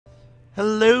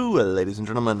Hello, ladies and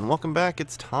gentlemen. Welcome back.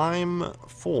 It's time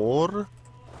for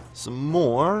some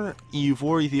more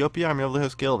EU4 Ethiopia. I'm your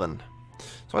host, Gilvin.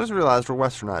 So I just realized we're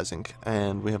westernizing,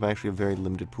 and we have actually a very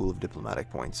limited pool of diplomatic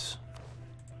points.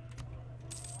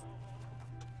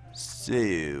 So,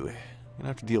 we're gonna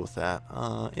have to deal with that.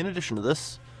 In addition to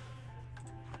this,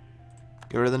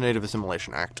 get rid of the Native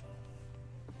Assimilation Act.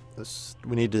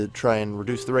 We need to try and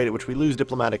reduce the rate at which we lose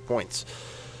diplomatic points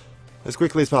as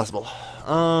quickly as possible.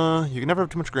 You can never have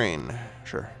too much grain.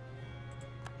 Sure.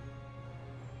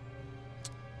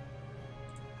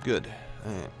 Good.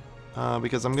 Alright.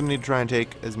 Because I'm going to need to try and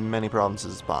take as many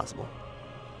provinces as possible.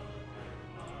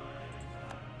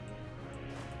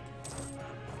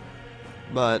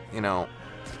 But, you know,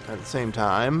 at the same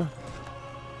time,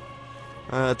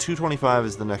 225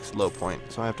 is the next low point,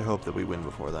 so I have to hope that we win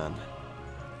before then.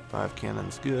 5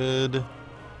 cannons, good.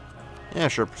 Yeah,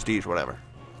 sure, prestige, whatever.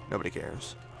 Nobody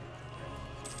cares.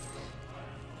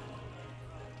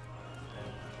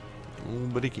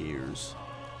 Nobody cares.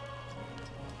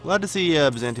 Glad to see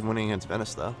Byzantium winning against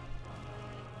Venice, though.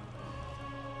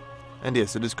 And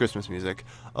yes, it is Christmas music.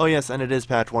 Oh yes, and it is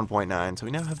patch 1.9, so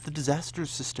we now have the disaster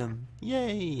system.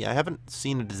 Yay! I haven't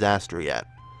seen a disaster yet.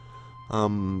 I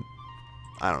don't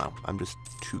know. I'm just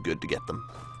too good to get them.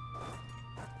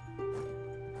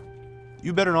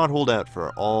 You better not hold out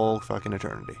for all fucking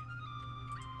eternity.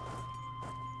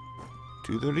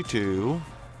 232.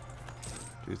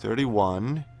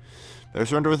 231. Better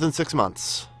surrender within 6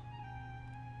 months.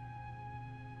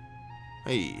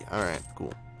 Hey, alright,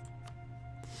 cool.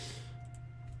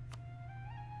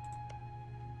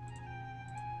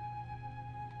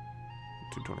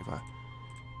 $225.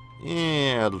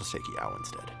 Yeah, I'll just take Yao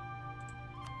instead.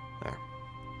 There.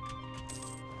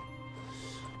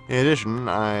 In addition,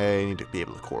 I need to be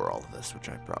able to core all of this, which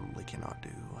I probably cannot do.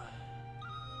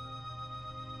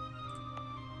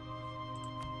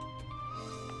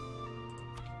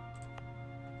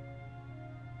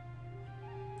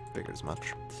 Figured as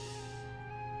much.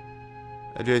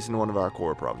 Adjacent to one of our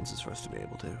core provinces for us to be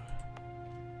able to.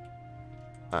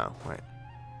 Oh, wait.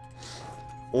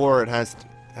 Or it has to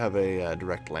have a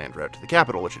direct land route to the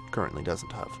capital, which it currently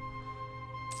doesn't have.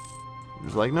 It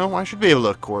was like, no, I should be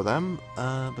able to core them,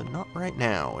 but not right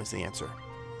now is the answer.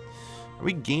 Are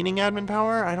we gaining admin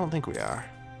power? I don't think we are.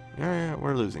 Yeah,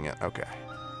 we're losing it. Okay.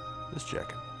 Just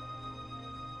checking.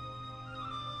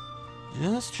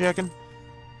 Just checking.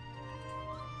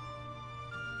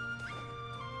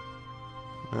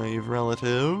 Naive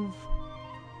relative.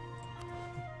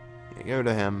 You go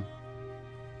to him.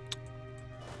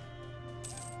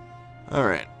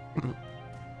 Alright.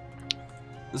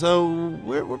 So,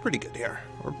 we're pretty good here.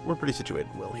 We're pretty situated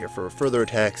well here for further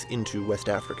attacks into West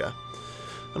Africa.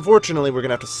 Unfortunately, we're going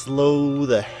to have to slow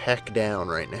the heck down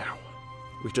right now.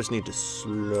 We just need to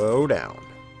slow down.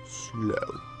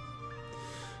 Slow.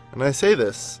 And I say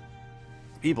this,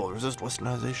 people resist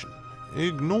westernization.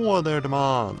 Ignore their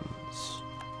demands.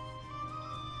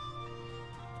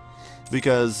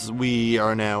 Because we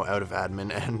are now out of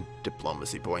admin and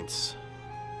diplomacy points.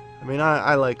 I mean,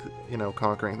 I like, you know,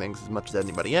 conquering things as much as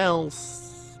anybody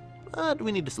else, but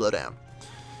we need to slow down.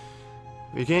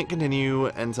 We can't continue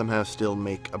and somehow still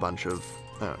make a bunch of...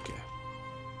 Oh, okay.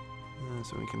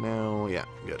 So we can now... Yeah,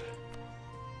 good.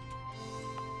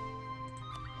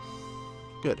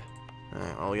 Good.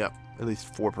 Alright, well, yep. At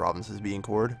least 4 provinces being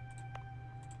cored.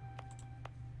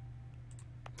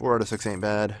 4 out of 6 ain't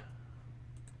bad.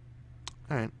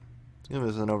 Alright. Let's give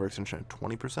us an overextension of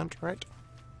 20%, right?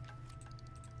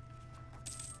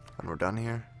 And we're done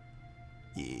here.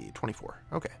 Yeah, 24.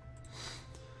 Okay.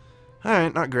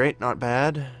 Alright, not great, not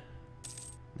bad.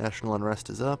 National unrest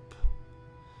is up.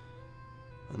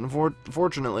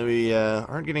 Unfortunately, we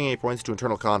aren't getting any points to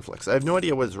internal conflicts. I have no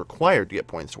idea what is required to get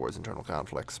points towards internal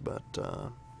conflicts, but,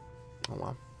 oh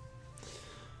well.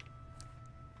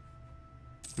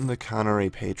 The Canary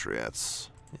Patriots.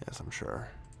 Yes, I'm sure.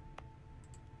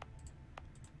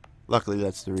 Luckily,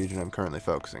 that's the region I'm currently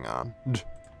focusing on.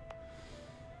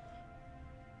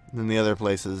 Then the other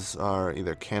places are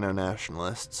either Kano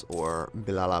Nationalists or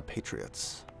Bilala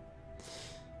Patriots.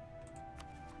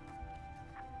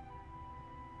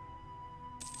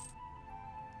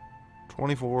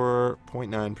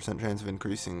 .9% chance of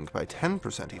increasing by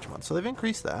 10% each month. So they've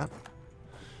increased that.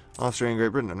 Austria and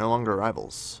Great Britain are no longer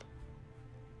rivals.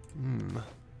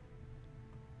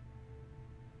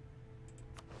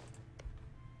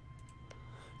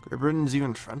 Great Britain's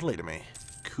even friendly to me.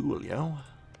 Cool, yo.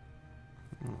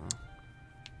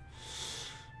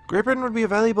 Great Britain would be a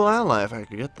valuable ally if I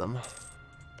could get them.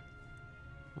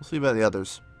 We'll see about the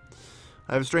others.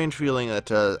 I have a strange feeling that,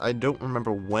 I don't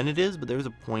remember when it is, but there's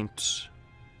a point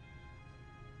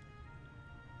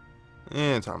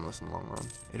It's harmless in the long run.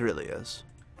 It really is.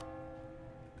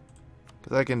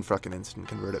 Because I can fucking instant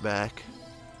convert it back.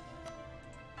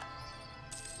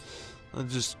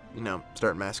 Let's just, you know,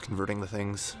 start mass converting the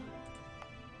things.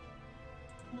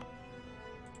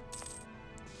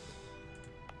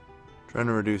 Trying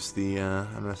to reduce the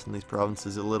unrest in these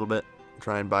provinces a little bit.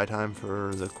 Try and buy time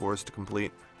for the cores to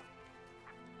complete.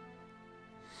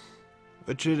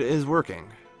 Which it is working.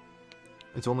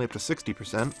 It's only up to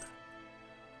 60%.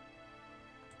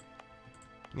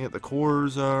 Yet the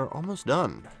cores are almost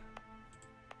done.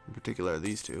 In particular,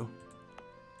 these two.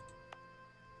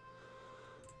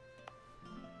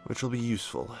 Which will be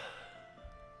useful.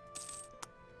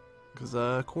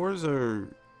 Because cores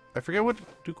are... I forget what...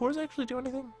 Do cores actually do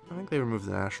anything? I think they remove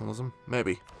the nationalism.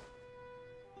 Maybe.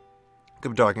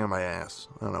 Could be talking on my ass.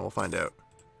 I don't know, we'll find out.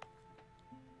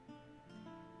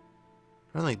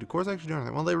 I don't think, do cores actually do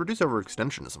anything? Well, they reduce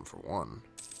overextensionism for one.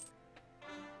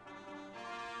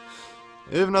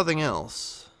 If nothing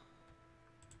else.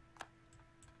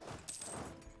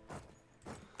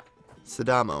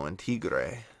 Sadamo and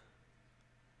Tigre.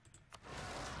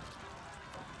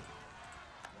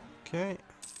 Okay.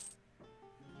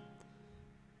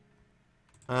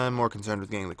 I'm more concerned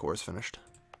with getting the cores finished.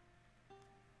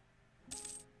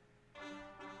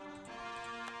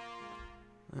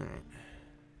 Alright.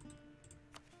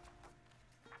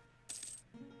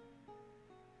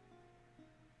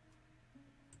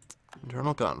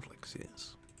 Internal conflicts,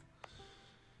 yes.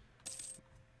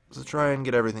 So try and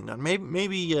get everything done.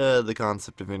 Maybe the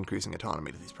concept of increasing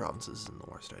autonomy to these provinces isn't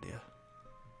the worst idea.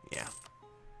 Yeah.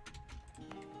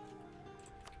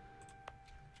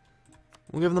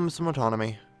 We'll give them some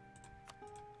autonomy.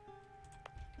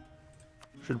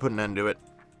 Should put an end to it.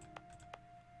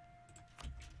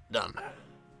 Done.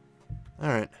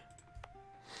 Alright.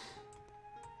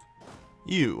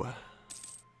 You.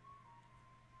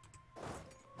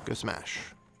 Go smash.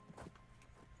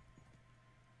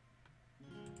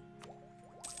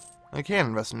 I can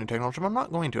invest in new technology, but I'm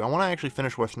not going to. I want to actually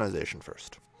finish westernization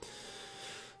first.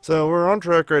 So we're on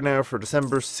track right now for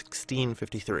December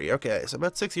 1653. Okay, so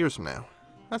about 6 years from now.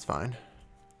 That's fine.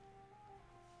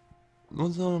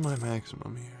 What's on my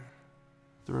maximum here?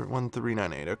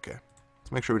 1398, okay.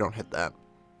 Let's make sure we don't hit that.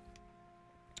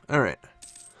 Alright.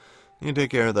 You take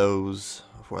care of those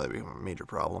before they become a major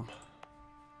problem.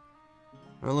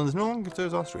 Netherlands no longer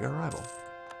considers Austria a rival.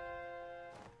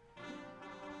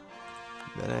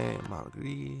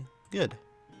 Good.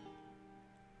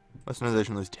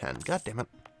 Westernization lose 10. God damn it.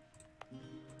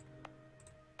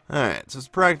 Alright, so it's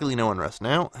practically no unrest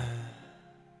now.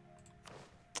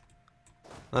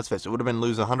 Let's face it, would have been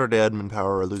lose 100 admin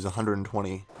power or lose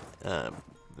 120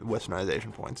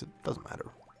 westernization points. It doesn't matter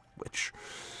which.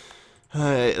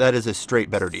 That is a straight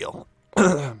better deal.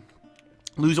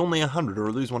 Lose only 100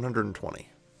 or lose 120.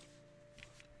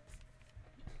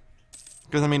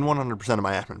 Because, I mean, 100% of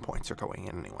my admin points are going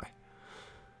in anyway.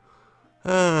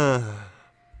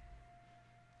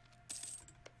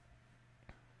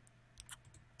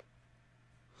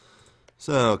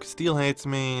 So, Castile hates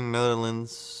me,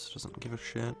 Netherlands doesn't give a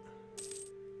shit.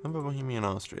 How about Bohemia and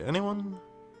Austria? Anyone?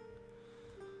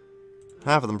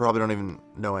 Half of them probably don't even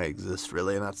know I exist,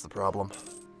 really, and that's the problem.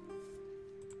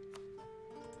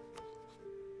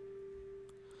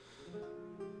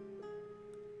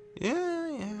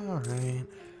 Yeah, alright.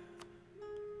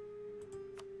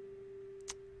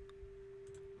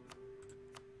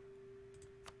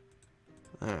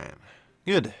 Alright.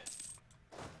 Good.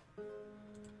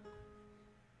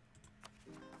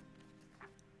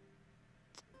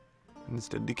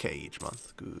 Instead decay each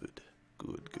month. Good.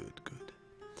 Good.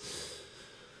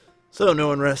 So,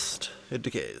 no unrest. It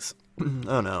decays.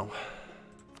 Oh no.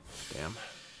 Damn.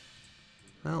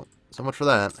 Well, so much for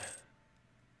that.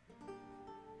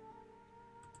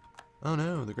 Oh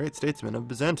no, the great statesman of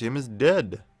Byzantium is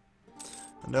dead.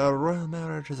 And our royal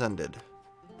marriage has ended.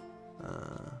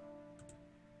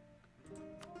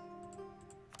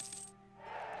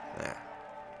 There.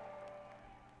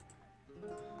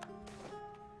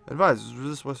 Advisors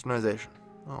resist westernization.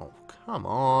 Oh, come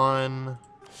on.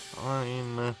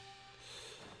 Fine.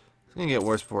 It's gonna get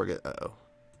worse before it gets... Uh-oh.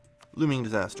 Looming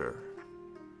disaster.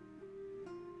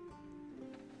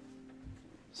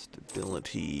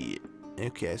 Stability...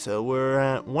 Okay, so we're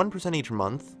at 1% each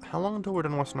month. How long until we're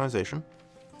done westernization?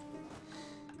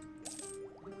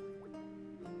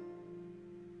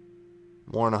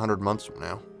 More than 100 months from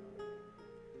now.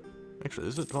 Actually,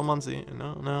 is it 12 months?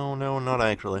 No, not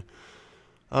actually.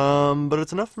 But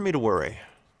it's enough for me to worry.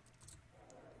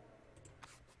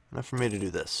 Enough for me to do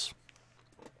this.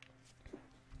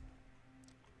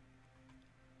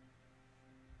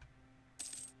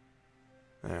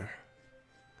 There.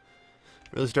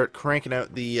 really start cranking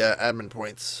out the admin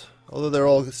points. Although they're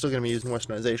all still going to be used in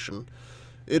Westernization,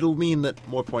 it'll mean that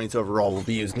more points overall will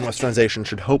be used in Westernization,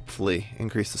 should hopefully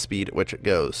increase the speed at which it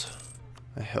goes.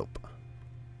 I hope.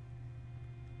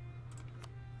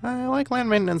 I like land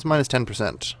maintenance minus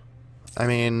 10%. I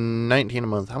mean, 19 a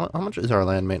month. How much is our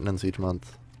land maintenance each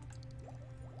month?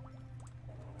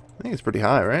 I think it's pretty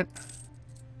high, right?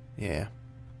 Yeah.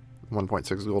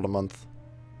 1.6 gold a month.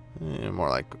 More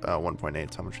like 1.8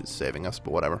 is how much it's saving us,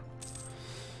 but whatever.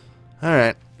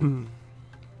 Alright.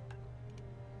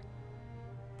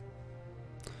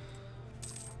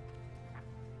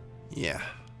 Yeah.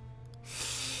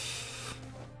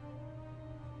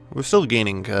 We're still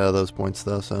gaining those points,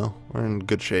 though, so we're in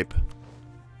good shape.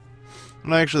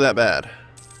 Not actually that bad.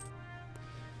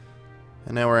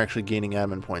 And now we're actually gaining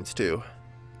admin points, too.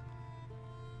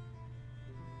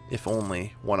 If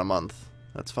only one a month.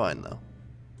 That's fine, though.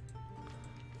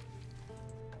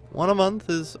 One a month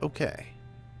is okay.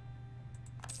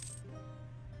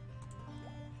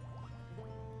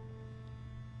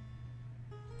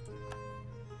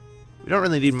 We don't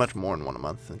really need much more than one a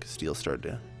month. I think Castile started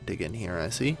to dig in here, I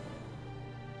see.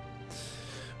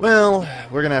 Well,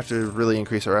 we're going to have to really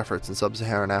increase our efforts in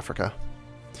sub-Saharan Africa.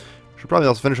 Should probably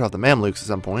also finish off the Mamluks at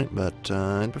some point, but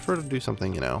I'd prefer to do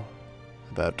something, you know,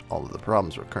 about all of the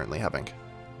problems we're currently having.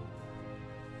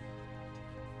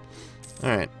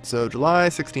 Alright, so July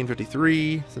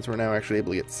 1653, since we're now actually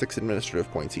able to get 6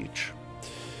 administrative points each.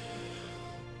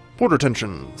 Border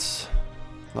tensions.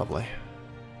 Lovely.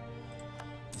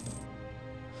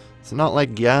 It's not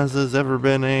like Gaza's ever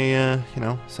been a, you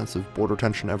know, sense of border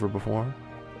tension ever before.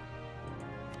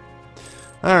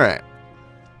 Alright.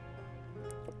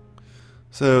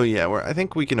 So, yeah, I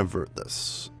think we can avert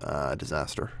this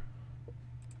disaster.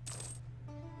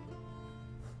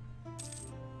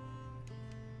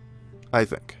 I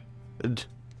think.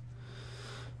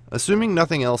 Assuming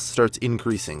nothing else starts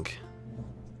increasing.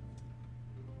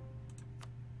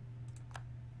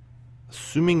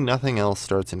 Assuming nothing else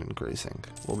starts increasing,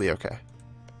 we'll be okay.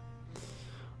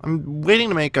 I'm waiting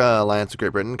to make an alliance with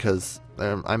Great Britain because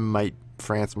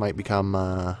France might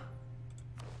become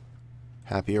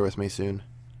happier with me soon.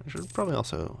 I should probably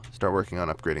also start working on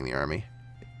upgrading the army.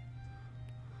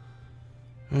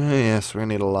 Yes, we're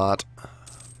gonna need a lot.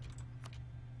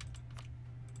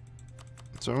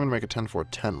 So I'm gonna make a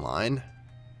 10-4-10 line.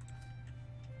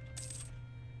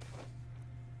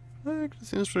 It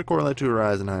seems to correlate to a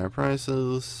rise in higher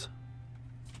prices.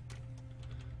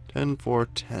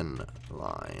 10-4-10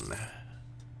 line.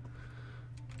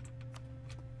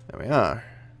 There we are.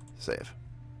 Save.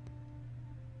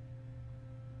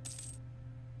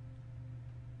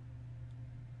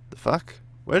 The fuck?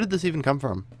 Where did this even come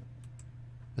from?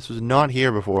 This was not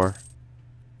here before.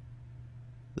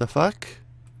 The fuck?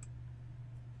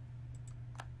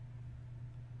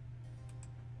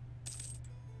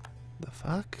 The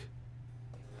fuck?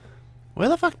 Where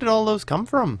the fuck did all those come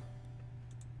from?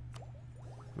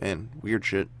 Man, weird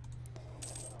shit.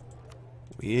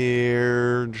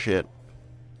 Weird shit.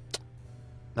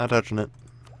 Not touching it.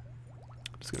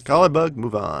 Just gonna call it bug,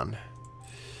 move on.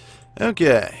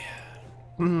 Okay.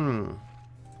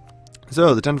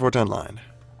 So, the 10-4-10 line.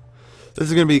 This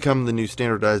is going to become the new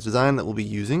standardized design that we'll be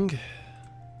using.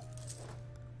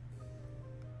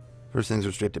 First things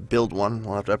are straight to build one.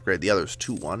 We'll have to upgrade the others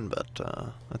to one, but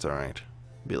that's alright.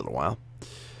 Be a little while.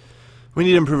 We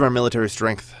need to improve our military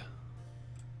strength.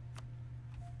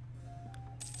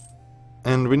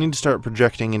 And we need to start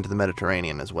projecting into the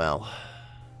Mediterranean as well.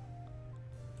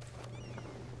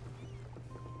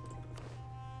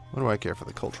 What do I care for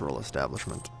the cultural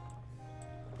establishment?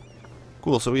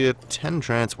 Cool, so we have 10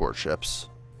 transport ships.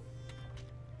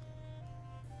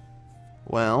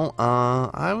 Well,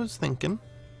 I was thinking...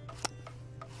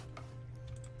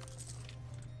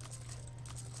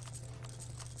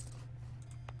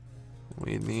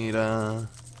 we need, actually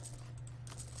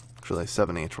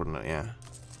 7 each, wouldn't it? Yeah.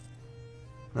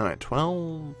 Alright,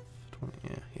 12, 20,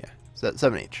 yeah.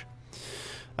 7 each.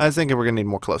 I was thinking we're going to need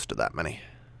more close to that many.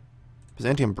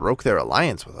 Byzantium broke their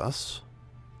alliance with us.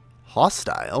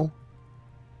 Hostile?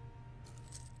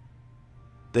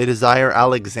 They desire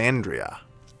Alexandria.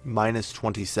 Minus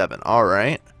 27.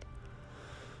 Alright.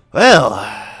 Well,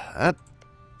 that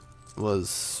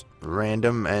was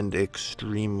random and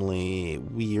extremely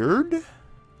weird.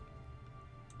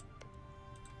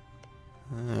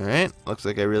 Alright. Looks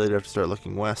like I really have to start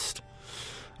looking west.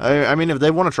 I mean, if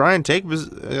they want to try and take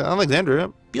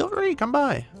Alexandria, feel free, come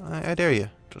by. I dare you.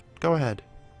 Just go ahead.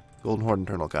 Golden Horde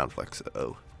internal conflicts.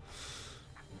 Oh.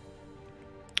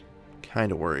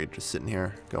 Kind of worried, just sitting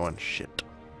here going, shit.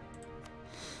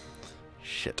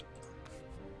 Shit.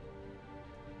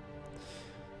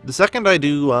 The second I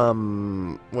do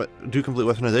complete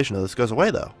westernization, though, this goes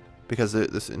away, though. Because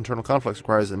this internal conflict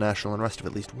requires a national unrest of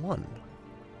at least one.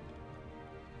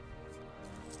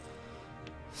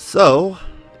 So,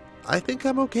 I think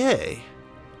I'm okay.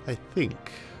 I think.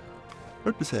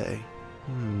 Hard to say.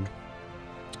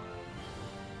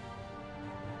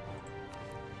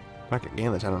 I can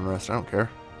gain the 10 unrest, I don't care.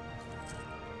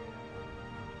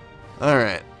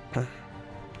 Alright.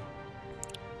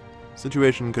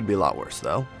 Situation could be a lot worse,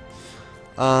 though.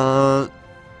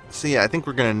 So yeah, I think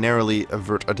we're gonna narrowly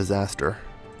avert a disaster.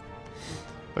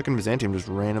 Fucking Byzantium just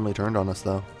randomly turned on us,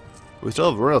 though. We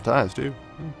still have royal ties, too.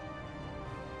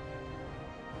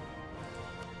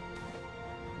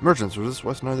 Merchants resist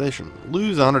westernization.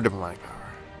 Lose honor diplomatic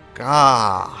power.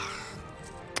 Gah.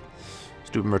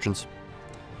 Stupid merchants.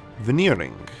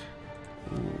 Veneering.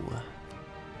 Ooh.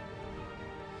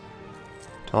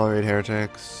 Tolerate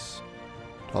heretics.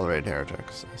 Tolerate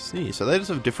heretics. I see. So they just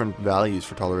have different values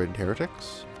for tolerated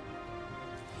heretics?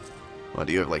 What,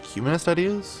 do you have, like, humanist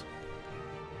ideas?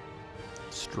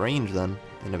 Strange, then.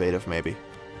 Innovative, maybe.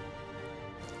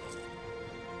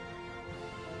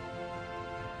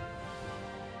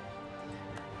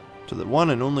 To the one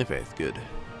and only faith. Good.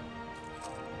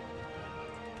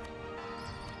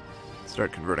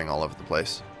 Start converting all over the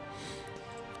place.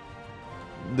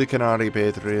 The Canadi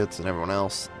Patriots and everyone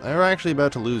else. They're actually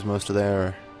about to lose most of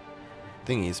their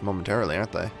thingies momentarily,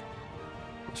 aren't they?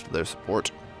 Most of their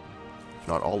support. If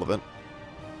not all of it.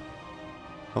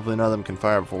 Hopefully none of them can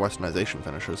fire before westernization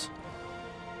finishes.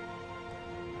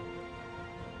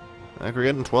 Like we're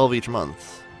getting 12 each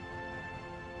month.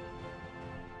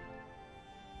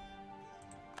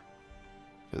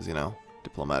 Because, you know,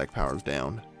 diplomatic power's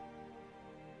down.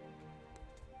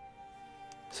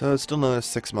 So it's still another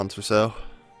 6 months or so.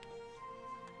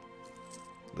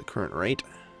 The current rate.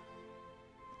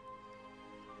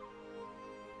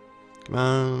 Come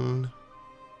on.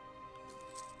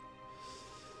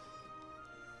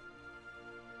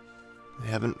 They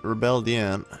haven't rebelled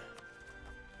yet.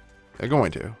 They're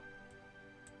going to.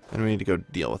 And we need to go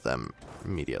deal with them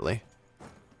immediately.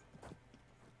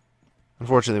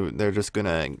 Unfortunately, they're just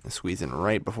gonna squeeze in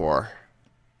right before.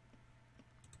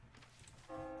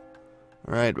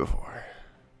 Right before.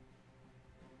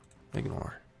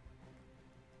 Ignore.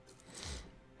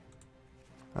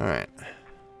 Alright.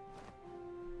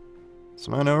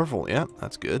 Mine over full. Yeah,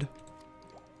 that's good.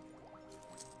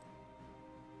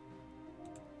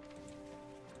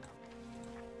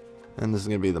 And this is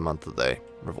going to be the month that they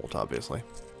revolt, obviously.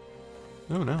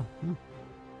 Oh, no.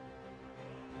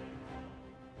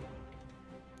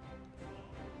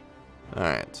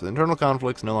 Alright, so the internal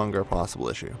conflict's no longer a possible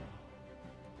issue.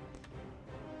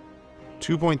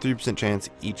 2.3% chance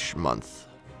each month.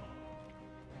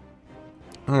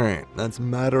 Alright, that's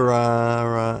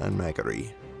Madarara and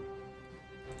Magari.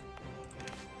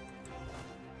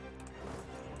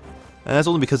 And that's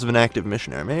only because of an active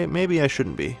missionary. Maybe I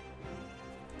shouldn't be.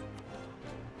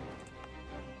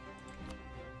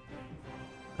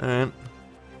 Alright.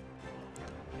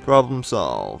 Problem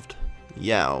solved.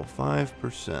 Yow,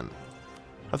 5%.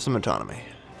 Have some autonomy.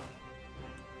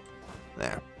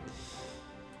 There.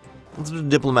 Let's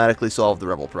diplomatically solve the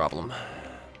rebel problem.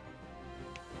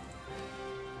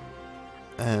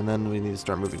 And then we need to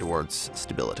start moving towards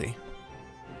stability.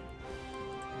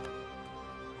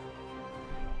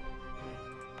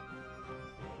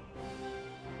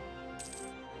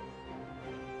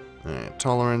 Alright,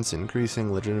 tolerance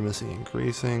increasing, legitimacy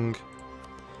increasing.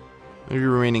 Maybe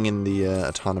remaining in the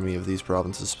autonomy of these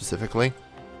provinces specifically.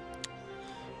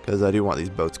 Because I do want these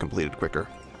boats completed quicker.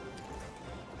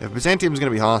 If Byzantium is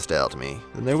going to be hostile to me,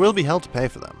 then there will be hell to pay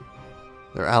for them.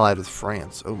 They're allied with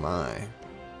France, oh my.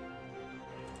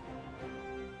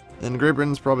 And Great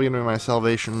Britain's probably going to be my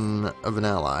salvation of an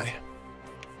ally.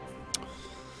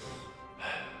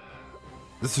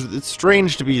 It's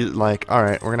strange to be like,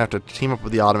 alright, we're going to have to team up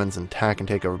with the Ottomans and attack and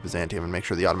take over Byzantium and make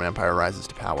sure the Ottoman Empire rises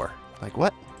to power. Like,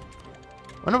 what?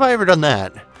 When have I ever done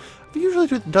that? I've usually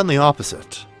done the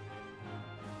opposite.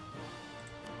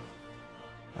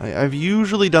 I've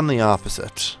usually done the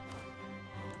opposite.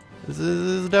 This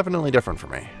is definitely different for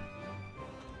me.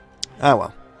 Ah,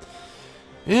 well.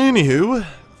 Anywho,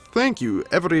 thank you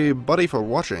everybody for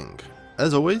watching.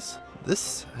 As always,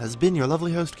 this has been your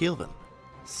lovely host, Kelvin,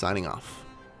 signing off.